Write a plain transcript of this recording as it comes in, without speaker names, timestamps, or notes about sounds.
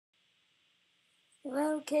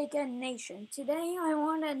Hello, KK Nation. Today I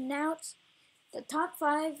want to announce the top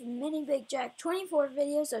 5 Minibigjack24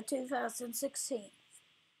 videos of 2016.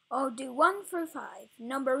 I'll do 1 through 5.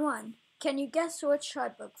 Number 1. Can you guess which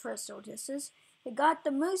type of crystal this is? It got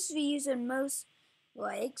the most views and most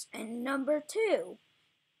likes. And number 2.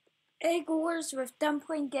 Egg Wars with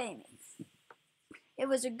Dumpling Gaming. It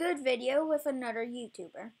was a good video with another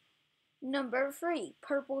YouTuber. Number 3.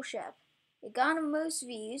 Purple Chef. It got the most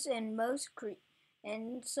views and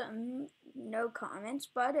and some no comments,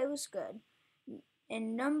 but it was good.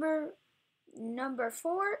 And number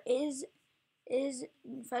 4 is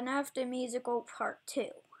FNAF the Musical Part 2.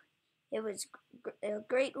 It was a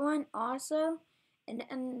great one also. And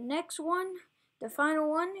the next one, the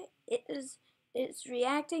final one, is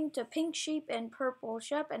reacting to Pink Sheep and Purple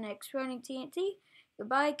Shep and Exploding TNT.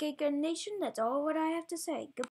 Goodbye, KK Nation. That's all what I have to say. Goodbye.